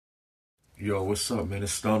Yo, what's up, man?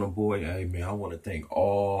 It's Stunner Boy. Hey, man, I want to thank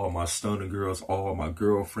all my Stunner girls, all my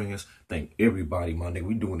girlfriends. Thank everybody, my nigga.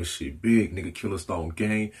 We doing this shit big, nigga. Killer Stone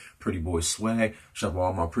Gang, Pretty Boy Swag. Shout out to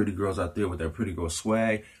all my pretty girls out there with that pretty girl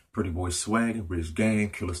swag. Pretty Boy Swag, Rich Gang,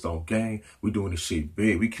 Killer Stone Gang. We doing this shit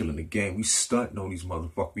big. We killing the game. We stunting on these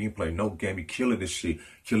motherfuckers. We ain't playing no game. We killing this shit.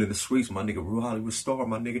 Killing the streets, my nigga. Real Hollywood star,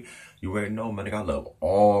 my nigga. You already know, my nigga. I love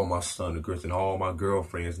all my Stunner girls and all my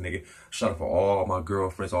girlfriends, nigga. Shout out for all my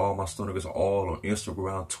girlfriends, all my Stunner girls, all on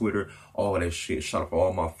Instagram, Twitter, all that shit. Shout out for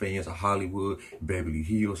all my fans of Hollywood, Beverly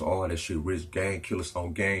Hills, all that shit. Rich Gang, Killer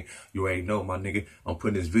Stone Gang. You already know, my nigga. I'm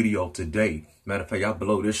putting this video today. Matter of fact, y'all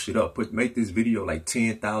blow this shit up. Make this video like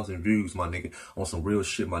 10,000 views, my nigga. On some real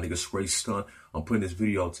shit, my nigga. Straight stunt. I'm putting this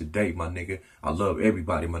video today, my nigga. I love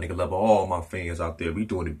everybody, my nigga. Love all my fans out there. We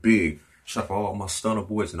doing it big. Shout out for all my Stunner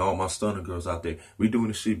boys and all my Stunner girls out there. We doing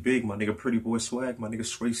this shit big, my nigga. Pretty Boy Swag, my nigga.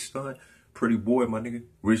 Straight stunt. Pretty Boy, my nigga.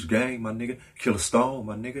 Rich Gang, my nigga. Killer Stone,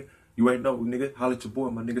 my nigga. You ain't know, nigga. Holla at your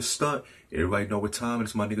boy, my nigga. Stunt. Everybody know what time it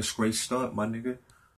is, my nigga. Straight stunt, my nigga.